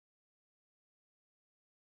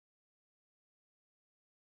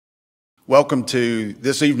Welcome to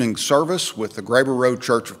this evening's service with the Graeber Road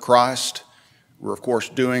Church of Christ. We're, of course,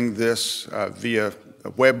 doing this via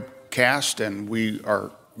a webcast, and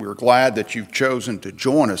we're glad that you've chosen to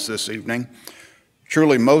join us this evening.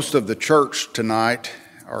 Surely most of the church tonight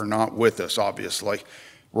are not with us, obviously.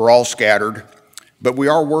 We're all scattered, but we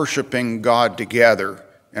are worshiping God together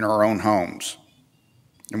in our own homes.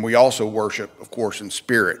 And we also worship, of course, in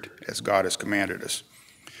spirit, as God has commanded us.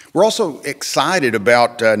 We're also excited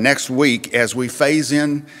about next week as we phase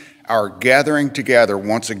in our gathering together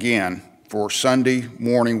once again for Sunday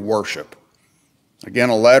morning worship. Again,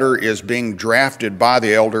 a letter is being drafted by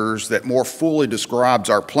the elders that more fully describes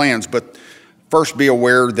our plans, but first be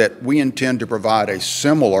aware that we intend to provide a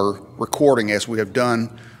similar recording as we have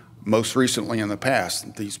done most recently in the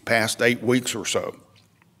past, these past 8 weeks or so.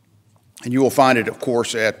 And you will find it, of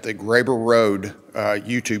course, at the Graeber Road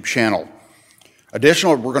YouTube channel.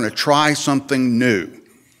 Additionally, we're going to try something new.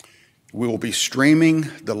 We will be streaming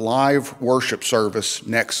the live worship service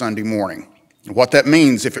next Sunday morning. And what that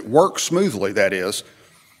means, if it works smoothly, that is,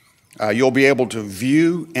 you'll be able to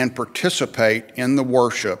view and participate in the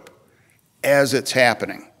worship as it's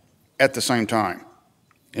happening at the same time.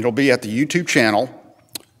 It'll be at the YouTube channel,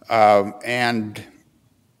 and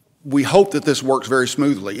we hope that this works very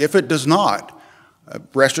smoothly. If it does not,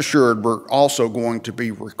 rest assured, we're also going to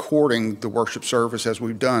be recording the worship service as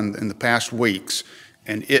we've done in the past weeks,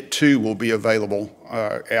 and it too will be available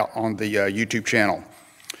on the YouTube channel.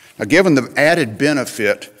 Now, given the added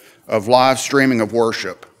benefit of live streaming of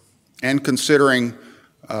worship and considering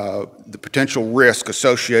the potential risk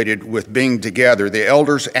associated with being together, the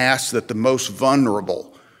elders ask that the most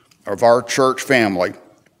vulnerable of our church family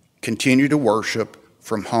continue to worship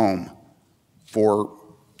from home for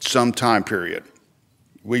some time period.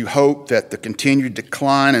 We hope that the continued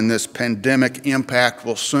decline in this pandemic impact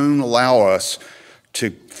will soon allow us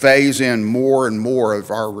to phase in more and more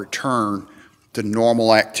of our return to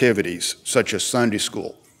normal activities, such as Sunday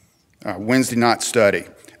school, Wednesday night study,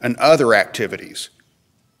 and other activities.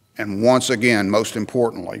 And once again, most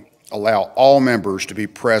importantly, allow all members to be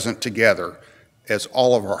present together as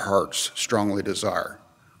all of our hearts strongly desire.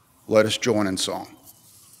 Let us join in song.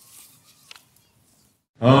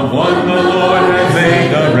 Of one the Lord has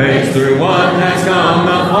made the race, through one has come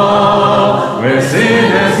the fall. Where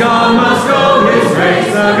sin has gone must go his race,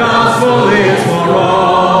 the gospel is for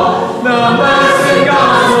all. The blessed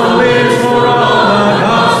gospel is for all, the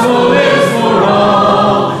gospel is for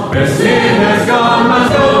all. Where sin has gone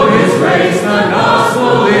must go his race, the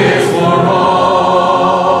gospel is for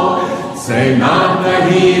all. Say not the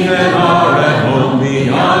heathen are at home,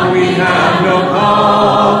 beyond we have no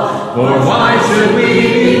call. For why should we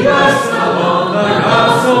be blessed alone? The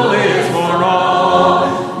gospel is for all.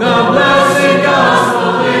 The blessed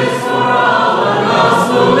gospel is for all. The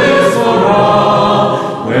gospel is for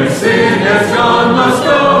all. Where sin has gone must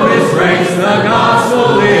go his race. The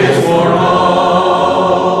gospel is for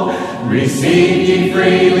all. Receive ye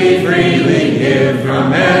freely, freely give.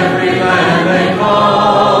 From every land they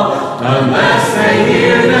call. Unless they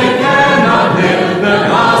hear, they cannot live. The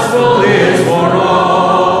gospel is for all.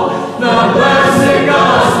 The blessed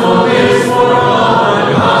gospel is for all,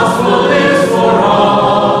 the gospel is for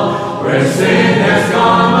all. Where sin has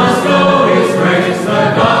gone must go his grace,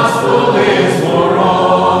 the gospel is for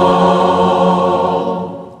all.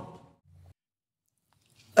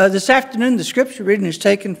 This afternoon, the scripture reading is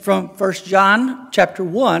taken from 1 John chapter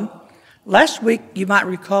 1. Last week, you might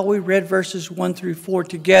recall, we read verses 1 through 4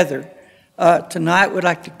 together. Tonight, we'd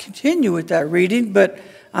like to continue with that reading, but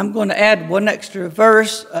I'm going to add one extra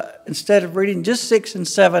verse. Instead of reading just 6 and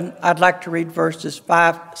 7, I'd like to read verses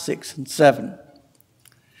 5, 6, and 7.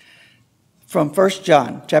 From 1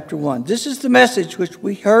 John chapter 1. This is the message which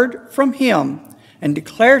we heard from him and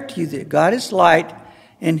declare to you that God is light,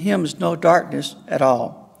 in him is no darkness at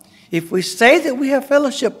all. If we say that we have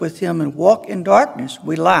fellowship with him and walk in darkness,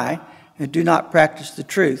 we lie and do not practice the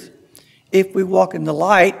truth. If we walk in the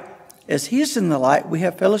light, as he is in the light, we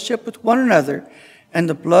have fellowship with one another, and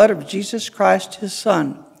the blood of Jesus Christ, his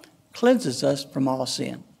Son, cleanses us from all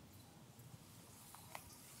sin.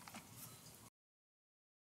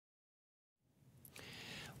 I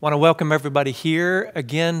want to welcome everybody here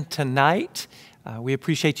again tonight. We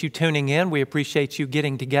appreciate you tuning in. We appreciate you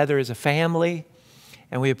getting together as a family.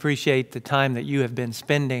 And we appreciate the time that you have been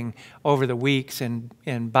spending over the weeks in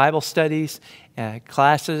Bible studies,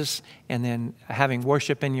 classes, and then having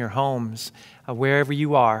worship in your homes, wherever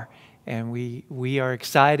you are. And we are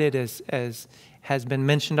excited as has been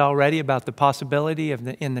mentioned already about the possibility of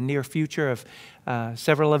in the near future of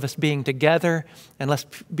several of us being together, and let's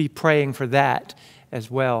be praying for that as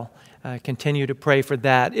well. Continue to pray for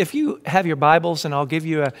that. If you have your Bibles, and I'll give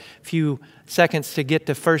you a few seconds to get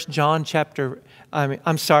to to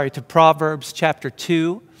Proverbs chapter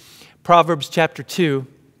 2. Proverbs chapter 2.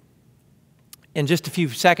 In just a few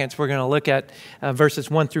seconds, we're going to look at verses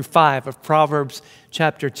 1 through 5 of Proverbs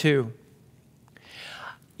chapter 2.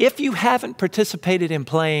 If you haven't participated in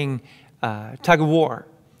playing tug of war,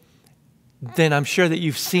 then I'm sure that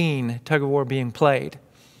you've seen tug of war being played.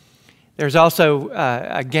 There's also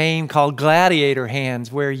a game called gladiator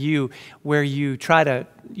hands where you try to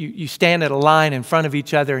you stand at a line in front of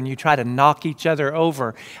each other and you try to knock each other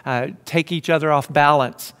over, take each other off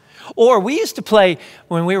balance. Or we used to play,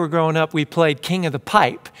 when we were growing up, we played King of the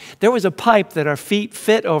Pipe. There was a pipe that our feet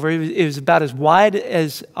fit over. It was about as wide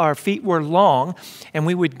as our feet were long. And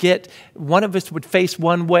we would one of us would face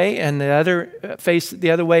one way and the other face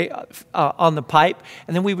the other way on the pipe.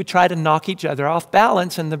 And then we would try to knock each other off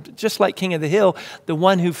balance. And just like King of the Hill, the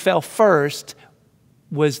one who fell first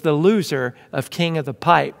was the loser of King of the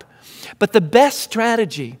Pipe. But the best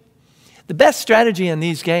strategy in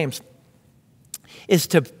these games is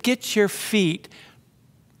to get your feet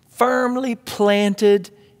firmly planted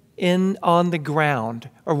on the ground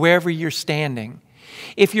or wherever you're standing.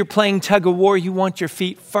 If you're playing tug of war, you want your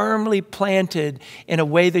feet firmly planted in a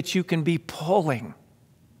way that you can be pulling.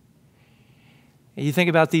 You think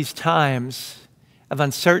about these times of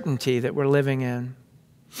uncertainty that we're living in,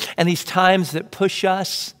 and these times that push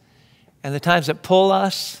us, and the times that pull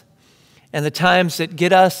us, and the times that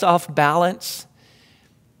get us off balance.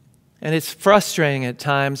 And it's frustrating at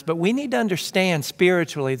times, but we need to understand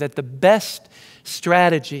spiritually that the best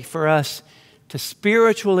strategy for us to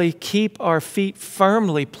spiritually keep our feet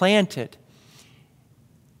firmly planted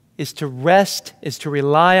is to rest, is to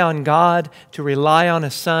rely on God, to rely on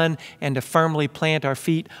His Son, and to firmly plant our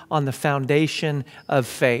feet on the foundation of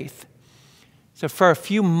faith. So for a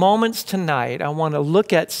few moments tonight, I want to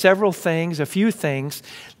look at a few things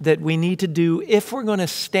that we need to do if we're going to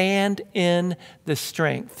stand in the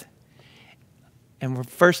strength. And the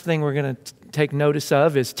first thing we're going to take notice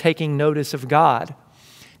of is taking notice of God.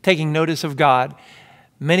 Taking notice of God.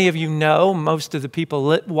 Many of you know, most of the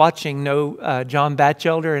people watching know John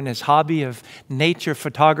Batchelder and his hobby of nature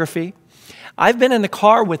photography. I've been in the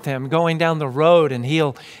car with him going down the road, and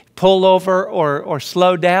he'll pull over or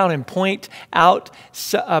slow down and point out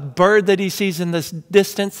a bird that he sees in this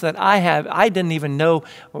distance that I didn't even know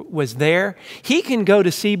was there. He can go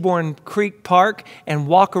to Seabourn Creek Park and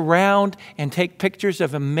walk around and take pictures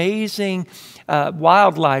of amazing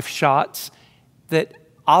wildlife shots that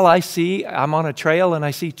all I see, I'm on a trail and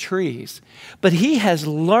I see trees. But he has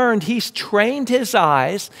learned, he's trained his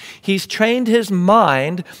eyes, he's trained his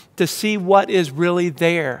mind to see what is really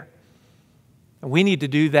there. We need to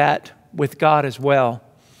do that with God as well.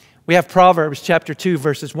 We have Proverbs chapter 2,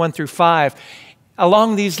 verses 1 through 5.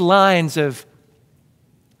 Along these lines of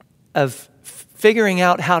figuring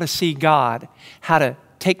out how to see God, how to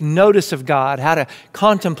take notice of God, how to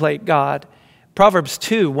contemplate God. Proverbs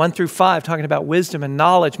 2, 1 through 5, talking about wisdom and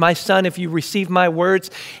knowledge. My son, if you receive my words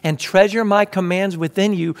and treasure my commands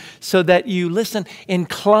within you, so that you, listen,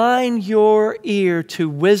 incline your ear to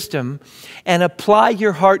wisdom and apply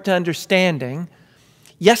your heart to understanding.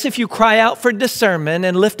 Yes, if you cry out for discernment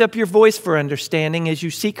and lift up your voice for understanding as you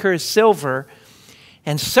seek her as silver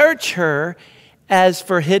and search her as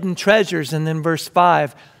for hidden treasures. And then verse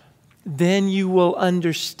 5, then you will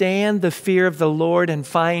understand the fear of the Lord and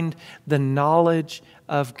find the knowledge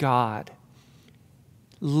of God.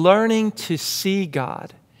 Learning to see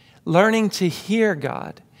God, learning to hear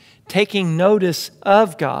God, taking notice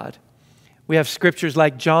of God. We have scriptures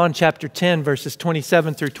like John chapter 10, verses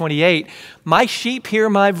 27 through 28. My sheep hear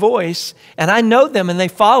my voice, and I know them, and they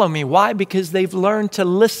follow me. Why? Because they've learned to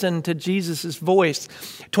listen to Jesus' voice.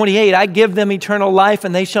 28, I give them eternal life,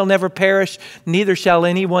 and they shall never perish, neither shall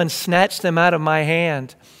anyone snatch them out of my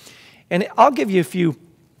hand. And I'll give you a few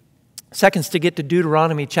seconds to get to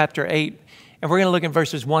Deuteronomy chapter 8, and we're going to look at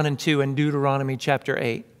verses 1 and 2 in Deuteronomy chapter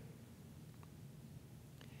 8.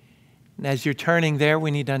 And as you're turning there,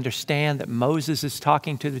 we need to understand that Moses is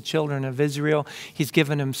talking to the children of Israel. He's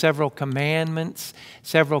given them several commandments,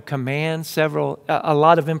 several commands, a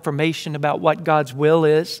lot of information about what God's will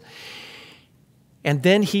is. And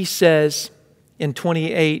then he says in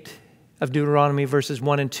 28 of Deuteronomy verses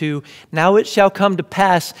 1 and 2, now it shall come to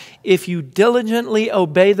pass if you diligently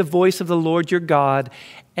obey the voice of the Lord your God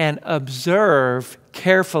and observe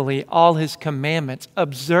carefully all his commandments.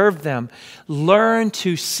 Observe them. Learn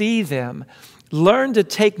to see them. Learn to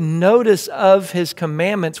take notice of his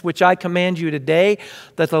commandments, which I command you today,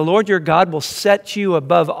 that the Lord your God will set you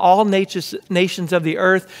above all nations of the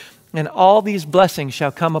earth, and all these blessings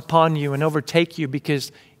shall come upon you and overtake you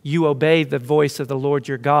because you obey the voice of the Lord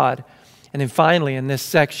your God. And then finally in this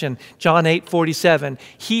section, John 8:47,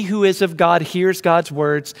 he who is of God hears God's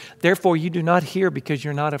words, therefore you do not hear because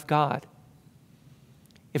you're not of God.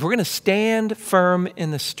 If we're going to stand firm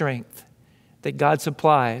in the strength that God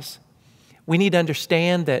supplies, we need to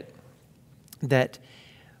understand that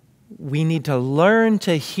we need to learn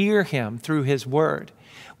to hear him through his word.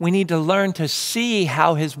 We need to learn to see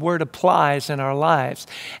how his word applies in our lives.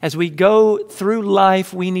 As we go through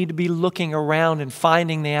life, we need to be looking around and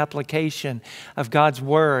finding the application of God's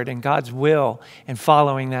word and God's will and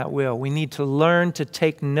following that will. We need to learn to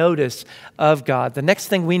take notice of God. The next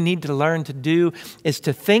thing we need to learn to do is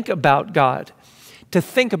to think about God. To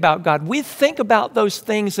think about God. We think about those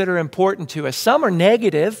things that are important to us. Some are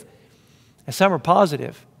negative and some are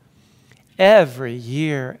positive. Every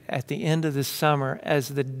year at the end of the summer, as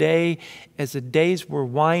the days were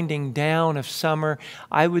winding down of summer,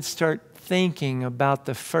 I would start thinking about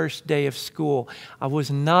the first day of school. I was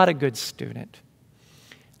not a good student.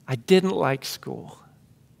 I didn't like school.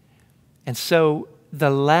 And so the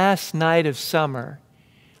last night of summer,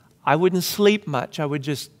 I wouldn't sleep much. I would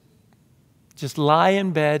just lie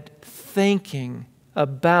in bed thinking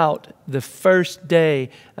about the first day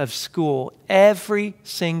of school. Every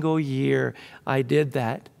single year I did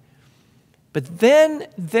that. But then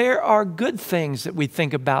there are good things that we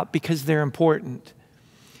think about because they're important.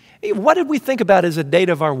 What did we think about as the date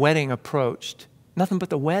of our wedding approached? Nothing but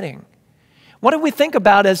the wedding. What did we think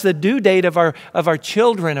about as the due date of our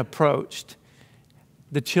children approached?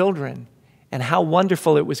 The children, and how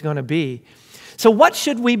wonderful it was going to be. So what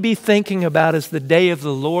should we be thinking about as the day of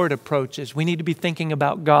the Lord approaches? We need to be thinking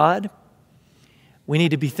about God. We need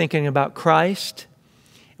to be thinking about Christ.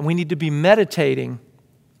 And we need to be meditating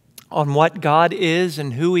on what God is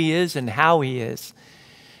and who he is and how he is.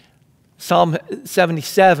 Psalm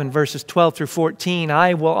 77, verses 12 through 14,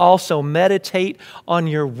 I will also meditate on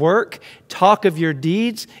your work, talk of your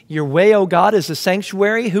deeds. Your way, O God, is a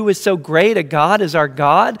sanctuary. Who is so great a God as our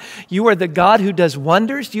God? You are the God who does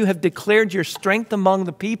wonders. You have declared your strength among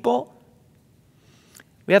the people.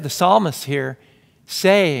 We have the psalmist here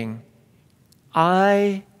saying,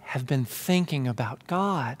 I have been thinking about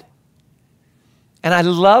God. And I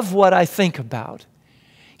love what I think about.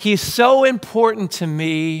 He's so important to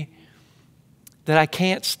me that I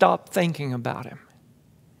can't stop thinking about him.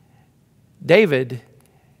 David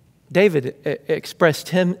expressed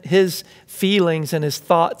his feelings and his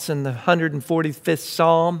thoughts in the 145th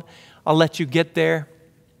Psalm. I'll let you get there.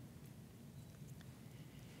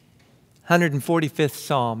 145th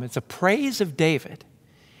Psalm. It's a praise of David.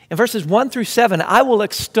 In verses 1 through 7, I will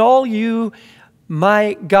extol you,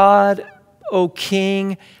 my God, O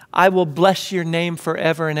King. I will bless your name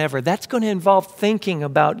forever and ever. That's going to involve thinking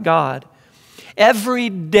about God. Every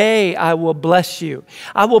day I will bless you.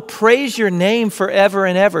 I will praise your name forever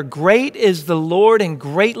and ever. Great is the Lord and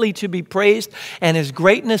greatly to be praised, and his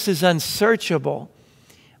greatness is unsearchable.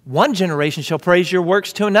 One generation shall praise your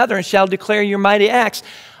works to another and shall declare your mighty acts.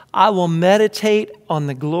 I will meditate on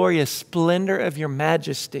the glorious splendor of your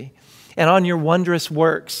majesty and on your wondrous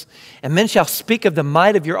works. And men shall speak of the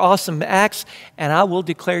might of your awesome acts, and I will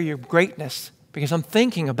declare your greatness because I'm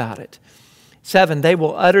thinking about it. 7, they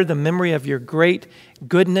will utter the memory of your great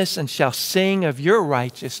goodness and shall sing of your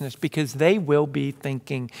righteousness because they will be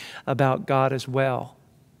thinking about God as well.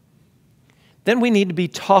 Then we need to be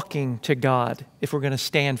talking to God if we're going to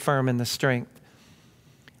stand firm in the strength.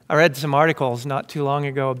 I read some articles not too long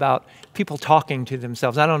ago about people talking to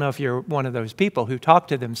themselves. I don't know if you're one of those people who talk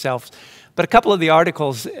to themselves, but a couple of the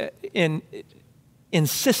articles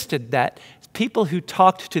insisted that people who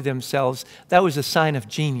talked to themselves, that was a sign of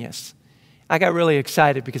genius. I got really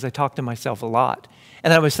excited because I talked to myself a lot.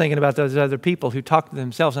 And I was thinking about those other people who talked to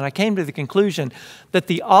themselves. And I came to the conclusion that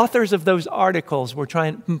the authors of those articles were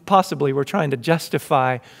trying to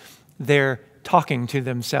justify their talking to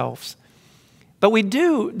themselves. But we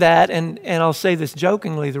do that, and I'll say this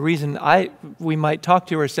jokingly, the reason we might talk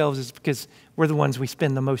to ourselves is because we're the ones we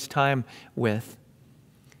spend the most time with.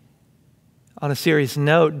 On a serious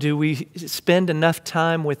note, do we spend enough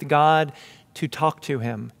time with God to talk to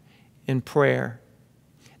him in prayer?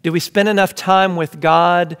 Do we spend enough time with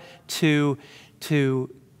God to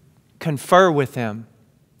confer with him?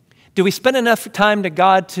 Do we spend enough time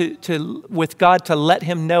with God to let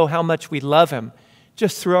him know how much we love him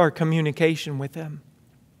just through our communication with him?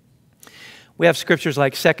 We have scriptures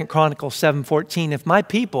like 2 Chronicles 7:14. If my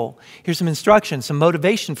people, here's some instruction, some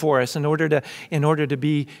motivation for us in order to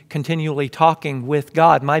be continually talking with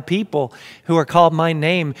God. My people who are called my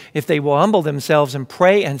name, if they will humble themselves and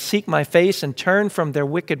pray and seek my face and turn from their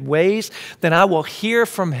wicked ways, then I will hear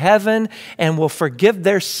from heaven and will forgive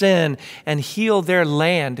their sin and heal their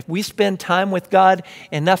land. If we spend time with God,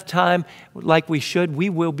 enough time like we should, we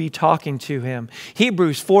will be talking to him.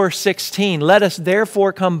 Hebrews 4:16, let us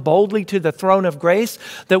therefore come boldly to the throne of grace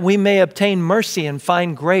that we may obtain mercy and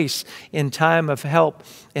find grace in time of help,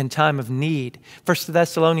 in time of need. 1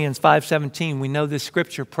 Thessalonians 5:17, we know this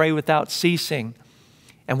scripture, pray without ceasing.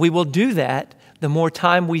 And we will do that the more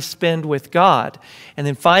time we spend with God. And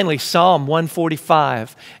then finally, Psalm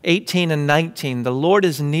 145, 18 and 19, the Lord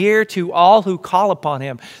is near to all who call upon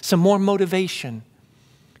him. Some more motivation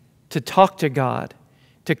to talk to God,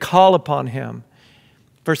 to call upon him.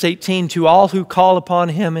 Verse 18, to all who call upon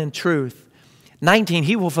him in truth. 19,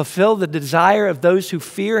 he will fulfill the desire of those who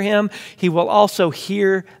fear him. He will also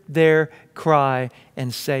hear their cry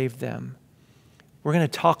and save them. We're going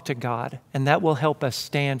to talk to God, and that will help us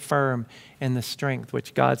stand firm in the strength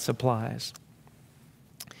which God supplies.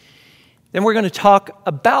 Then we're going to talk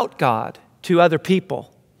about God to other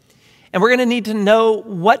people. And we're going to need to know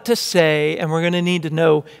what to say, and we're going to need to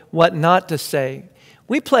know what not to say.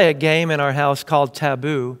 We play a game in our house called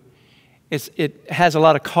Taboo. It has a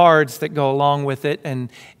lot of cards that go along with it, and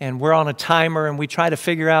we're on a timer, and we try to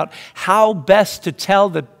figure out how best to tell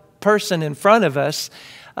the person in front of us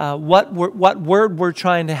what word we're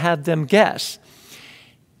trying to have them guess.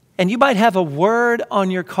 And you might have a word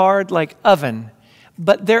on your card like oven,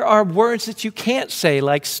 but there are words that you can't say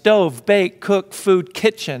like stove, bake, cook, food,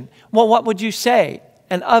 kitchen. Well, what would you say?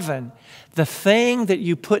 An oven. The thing that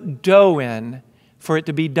you put dough in for it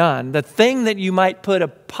to be done. The thing that you might put a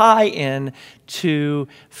pie in to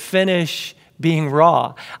finish being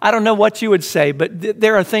raw. I don't know what you would say, but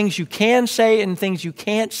there are things you can say and things you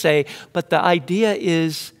can't say, but the idea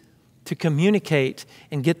is to communicate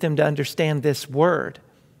and get them to understand this word.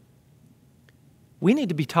 We need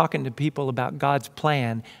to be talking to people about God's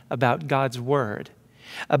plan, about God's word,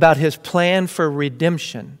 about his plan for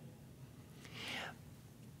redemption.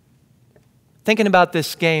 Thinking about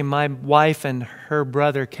this game, my wife and her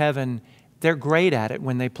brother Kevin, they're great at it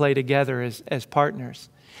when they play together as partners.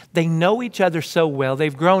 They know each other so well.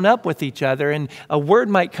 They've grown up with each other, and a word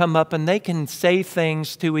might come up and they can say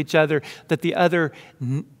things to each other that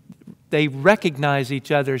they recognize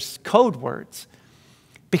each other's code words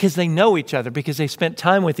because they know each other, because they spent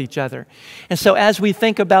time with each other. And so as we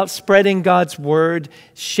think about spreading God's word,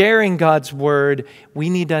 sharing God's word, we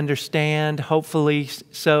need to understand, hopefully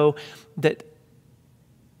so, that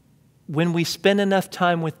when we spend enough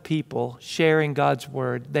time with people sharing God's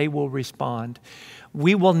word, they will respond.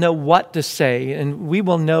 We will know what to say, and we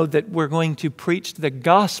will know that we're going to preach the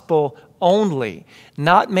gospel only,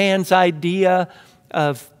 not man's idea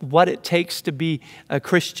of what it takes to be a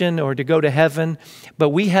Christian or to go to heaven. But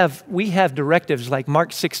we have directives like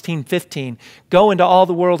Mark 16:15. Go into all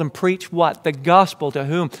the world and preach what? The gospel to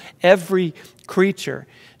whom? Every creature.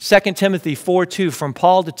 2 Timothy 4:2, from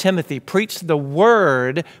Paul to Timothy, preach the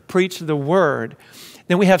word, preach the word.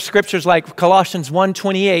 Then we have scriptures like Colossians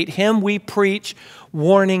 1:28, him we preach,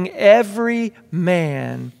 warning every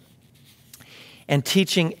man and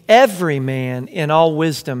teaching every man in all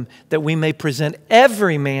wisdom, that we may present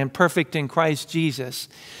every man perfect in Christ Jesus.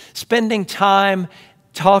 Spending time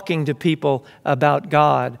talking to people about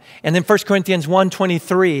God. And then 1 Corinthians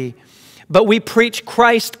 1:23, but we preach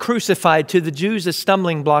Christ crucified, to the Jews a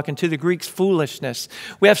stumbling block and to the Greeks foolishness.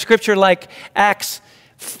 We have scripture like Acts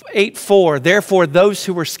 8:4, therefore those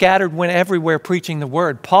who were scattered went everywhere preaching the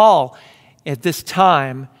word. Paul at this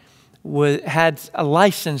time had a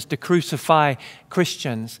license to crucify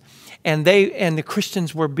Christians. And the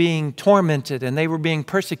Christians were being tormented and they were being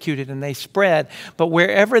persecuted and they spread. But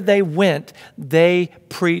wherever they went, they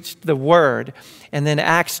preached the word. And then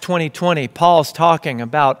Acts 20:20, Paul's talking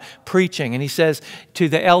about preaching. And he says to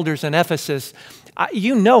the elders in Ephesus,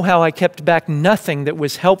 you know how I kept back nothing that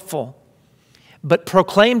was helpful, but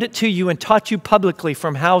proclaimed it to you and taught you publicly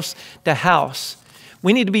from house to house.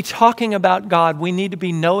 We need to be talking about God. We need to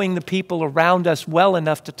be knowing the people around us well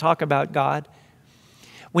enough to talk about God.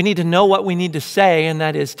 We need to know what we need to say, and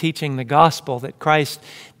that is teaching the gospel, that Christ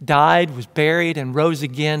died, was buried, and rose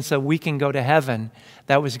again so we can go to heaven.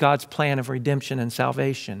 That was God's plan of redemption and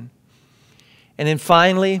salvation. And then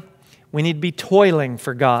finally, we need to be toiling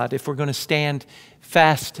for God if we're going to stand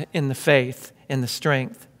fast in the faith, in the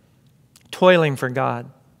strength. Toiling for God.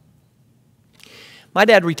 My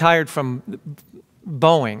dad retired from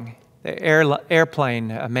Boeing, the airplane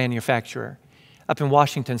manufacturer. up in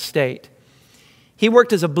Washington State. He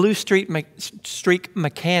worked as a blue streak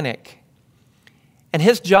mechanic. And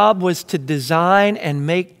his job was to design and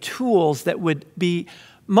make tools that would be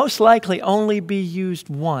most likely only be used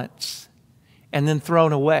once and then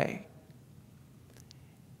thrown away.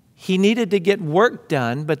 He needed to get work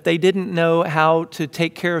done, but they didn't know how to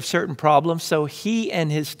take care of certain problems, so he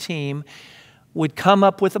and his team would come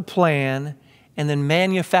up with a plan and then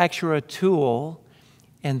manufacture a tool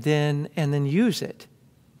and then use it.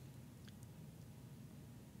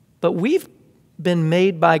 But we've been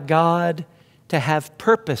made by God to have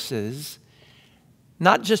purposes,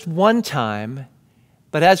 not just one time,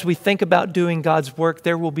 but as we think about doing God's work,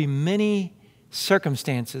 there will be many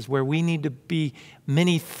circumstances where we need to be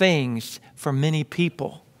many things for many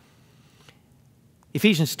people.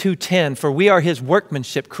 Ephesians 2:10, for we are His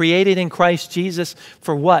workmanship, created in Christ Jesus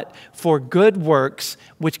for what? For good works,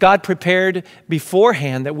 which God prepared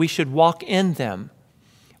beforehand that we should walk in them.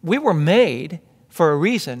 We were made for a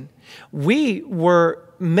reason. We were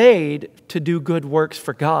made to do good works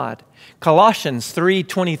for God. Colossians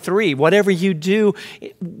 3:23, whatever you do,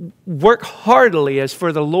 work heartily as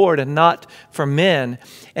for the Lord and not for men.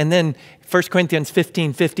 And then 1 Corinthians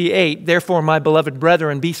 15:58, therefore, my beloved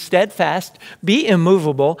brethren, be steadfast, be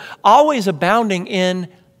immovable, always abounding in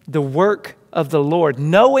the work of the Lord,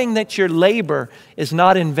 knowing that your labor is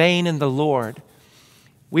not in vain in the Lord.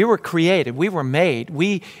 We were created, we were made.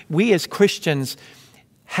 We as Christians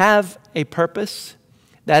have a purpose,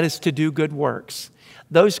 that is to do good works.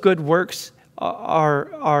 Those good works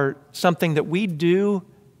are something that we do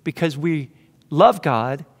because we love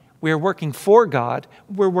God, we're working for God,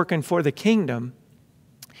 we're working for the kingdom,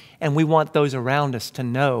 and we want those around us to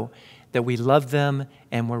know that we love them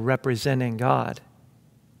and we're representing God.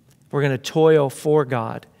 We're going to toil for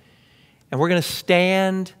God, and we're going to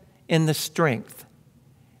stand in the strength.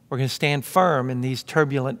 We're going to stand firm in these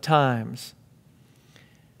turbulent times.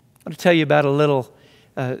 I want to tell you about a little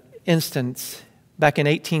instance back in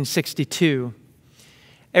 1862.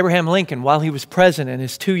 Abraham Lincoln, while he was president,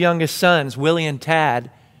 his two youngest sons, Willie and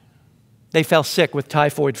Tad, they fell sick with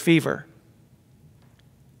typhoid fever.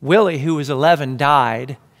 Willie, who was 11,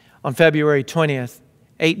 died on February 20th,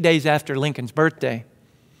 8 days after Lincoln's birthday.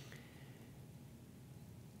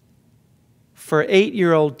 For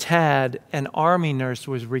 8-year-old Tad, an Army nurse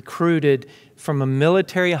was recruited from a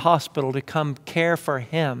military hospital to come care for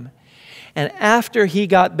him. And after he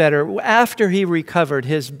got better, after he recovered,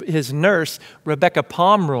 his nurse, Rebecca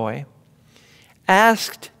Pomeroy,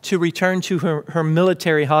 asked to return to her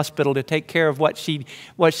military hospital to take care of what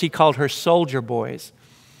she called her soldier boys.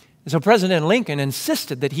 So President Lincoln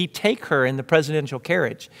insisted that he take her in the presidential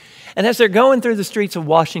carriage. And as they're going through the streets of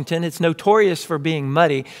Washington, it's notorious for being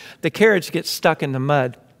muddy, the carriage gets stuck in the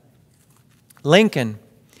mud. Lincoln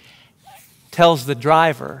tells the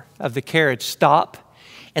driver of the carriage, stop,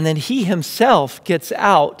 and then he himself gets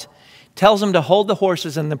out, tells him to hold the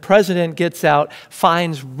horses, and the president gets out,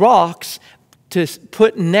 finds rocks to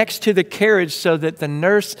put next to the carriage so that the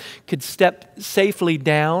nurse could step safely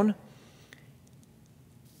down.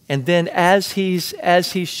 And then as he's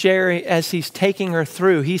taking her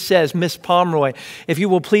through, he says, Miss Pomeroy, if you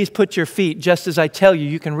will please put your feet, just as I tell you,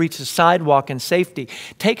 you can reach the sidewalk in safety.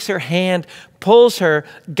 Takes her hand, pulls her,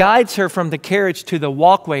 guides her from the carriage to the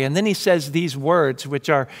walkway. And then he says these words, which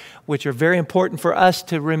are very important for us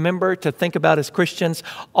to remember, to think about as Christians.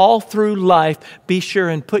 All through life, be sure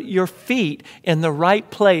and put your feet in the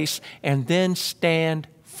right place and then stand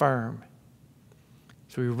firm.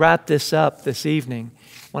 So we wrap this up this evening.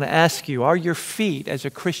 I want to ask you, are your feet as a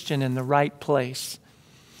Christian in the right place?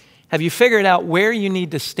 Have you figured out where you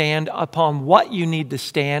need to stand, upon what you need to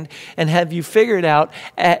stand? And have you figured out,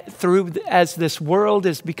 as this world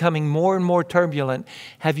is becoming more and more turbulent,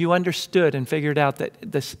 have you understood and figured out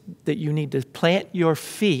that you need to plant your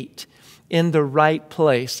feet in the right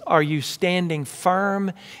place? Are you standing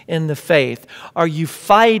firm in the faith? Are you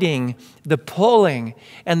fighting the pulling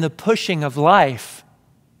and the pushing of life?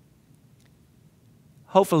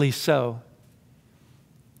 Hopefully so.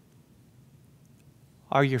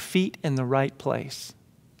 Are your feet in the right place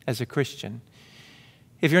as a Christian?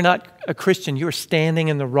 If you're not a Christian, you're standing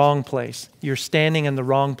in the wrong place. You're standing in the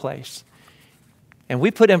wrong place. And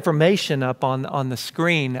we put information up on the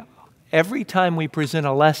screen every time we present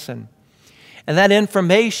a lesson. And that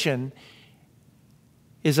information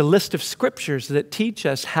is a list of scriptures that teach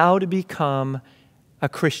us how to become a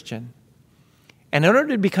Christian. And in order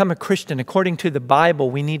to become a Christian, according to the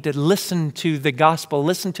Bible, we need to listen to the gospel,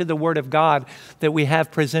 listen to the Word of God that we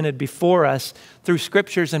have presented before us through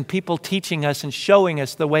scriptures and people teaching us and showing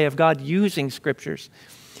us the way of God using scriptures.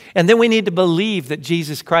 And then we need to believe that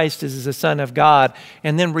Jesus Christ is the Son of God,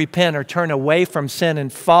 and then repent or turn away from sin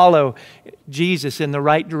and follow Jesus in the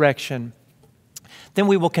right direction. Then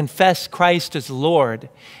we will confess Christ as Lord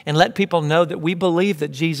and let people know that we believe that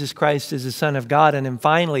Jesus Christ is the Son of God. And then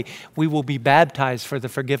finally, we will be baptized for the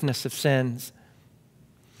forgiveness of sins.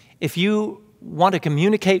 If you want to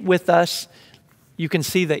communicate with us, you can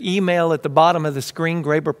see the email at the bottom of the screen,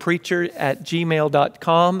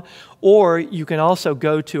 graeberpreacher@gmail.com, or you can also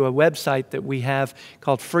go to a website that we have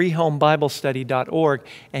called freehomebiblestudy.org,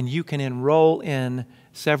 and you can enroll in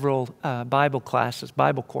several Bible classes,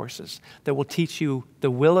 Bible courses that will teach you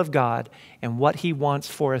the will of God and what He wants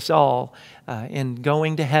for us all in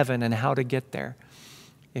going to heaven and how to get there.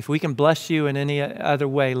 If we can bless you in any other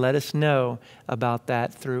way, let us know about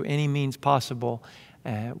that through any means possible.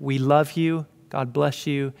 We love you. God bless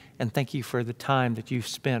you, and thank you for the time that you've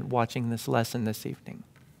spent watching this lesson this evening.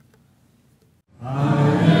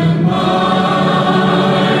 I am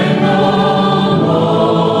mine, no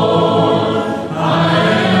more. I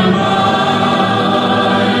am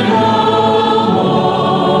mine, no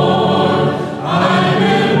more. I've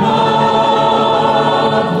been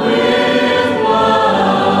bought with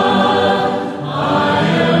blood. I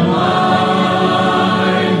am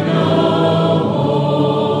mine, no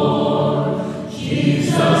more.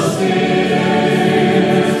 Jesus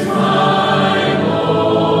is my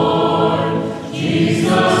Lord.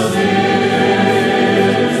 Jesus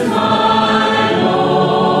is my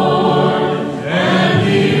Lord, and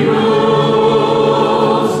He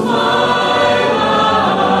rules my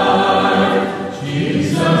life.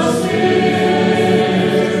 Jesus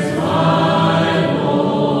is my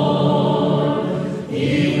Lord.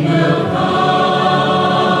 He will come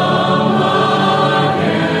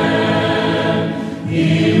again.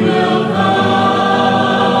 He will come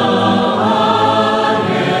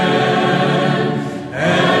again,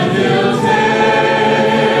 and He'll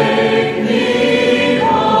take me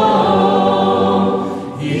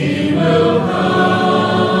home. He will come again.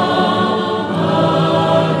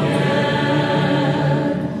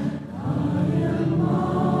 I am mine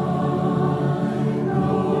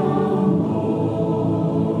no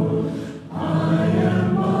more. I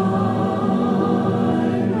am mine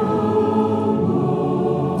no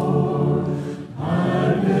more.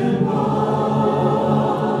 I've been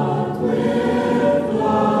bought with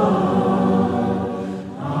blood.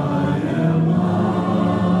 I am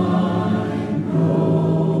mine no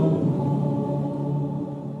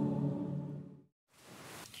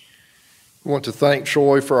We want to thank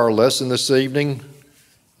Troy for our lesson this evening.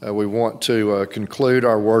 We want to conclude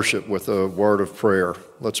our worship with a word of prayer.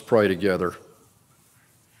 Let's pray together.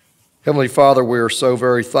 Heavenly Father, we are so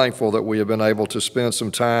very thankful that we have been able to spend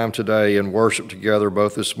some time today and worship together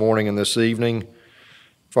both this morning and this evening.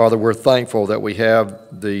 Father, we're thankful that we have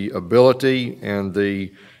the ability and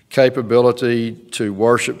the capability to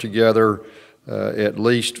worship together, at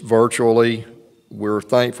least virtually. We're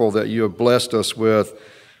thankful that you have blessed us with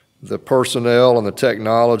the personnel and the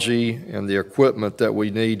technology and the equipment that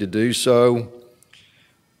we need to do so.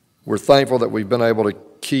 We're thankful that we've been able to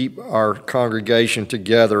keep our congregation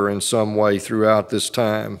together in some way throughout this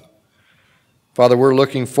time. Father, we're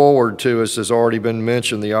looking forward to, as has already been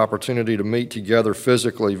mentioned, the opportunity to meet together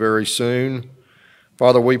physically very soon.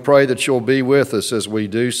 Father, we pray that you'll be with us as we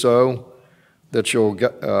do so, that you'll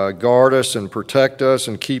guard us and protect us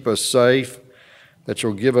and keep us safe, that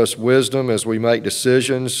you'll give us wisdom as we make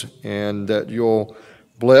decisions, and that you'll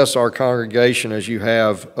bless our congregation as you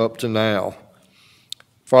have up to now.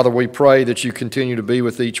 Father, we pray that you continue to be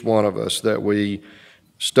with each one of us, that we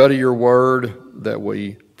study your word, that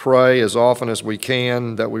we pray as often as we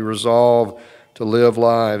can, that we resolve to live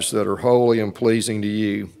lives that are holy and pleasing to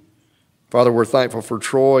you. Father, we're thankful for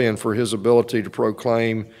Troy and for his ability to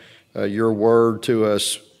proclaim your word to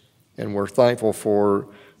us, and we're thankful for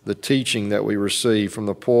the teaching that we receive from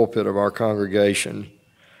the pulpit of our congregation.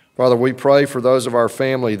 Father, we pray for those of our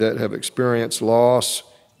family that have experienced loss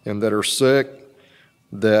and that are sick,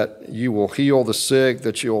 that you will heal the sick,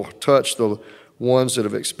 that you'll touch the ones that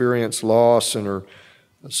have experienced loss and are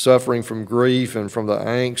suffering from grief and from the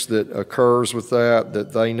angst that occurs with that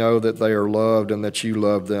they know that they are loved and that you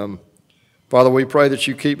love them. Father, we pray that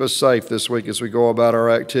you keep us safe this week as we go about our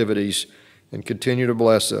activities, and continue to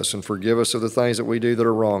bless us and forgive us of the things that we do that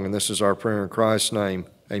are wrong. And this is our prayer in Christ's name.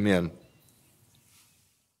 Amen.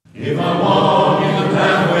 If I walk in the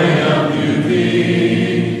pathway of the